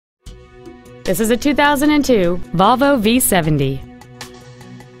This is a 2002 Volvo V70.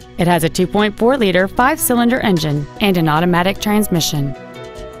 It has a 2.4-liter 5-cylinder engine and an automatic transmission.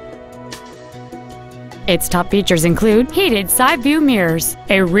 Its top features include heated side view mirrors,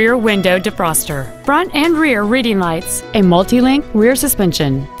 a rear window defroster, front and rear reading lights, a multi-link rear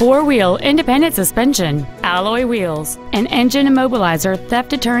suspension, 4-wheel independent suspension, alloy wheels, an engine immobilizer theft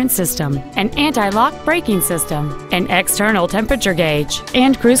deterrent system, an anti-lock braking system, an external temperature gauge,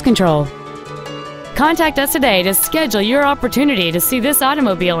 and cruise control. Contact us today to schedule your opportunity to see this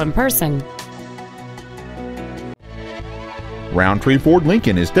automobile in person. Rountree Ford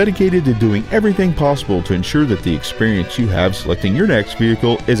Lincoln is dedicated to doing everything possible to ensure that the experience you have selecting your next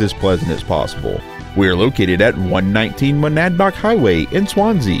vehicle is as pleasant as possible. We are located at 119 Monadnock Highway in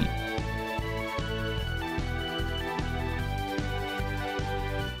Swanzey.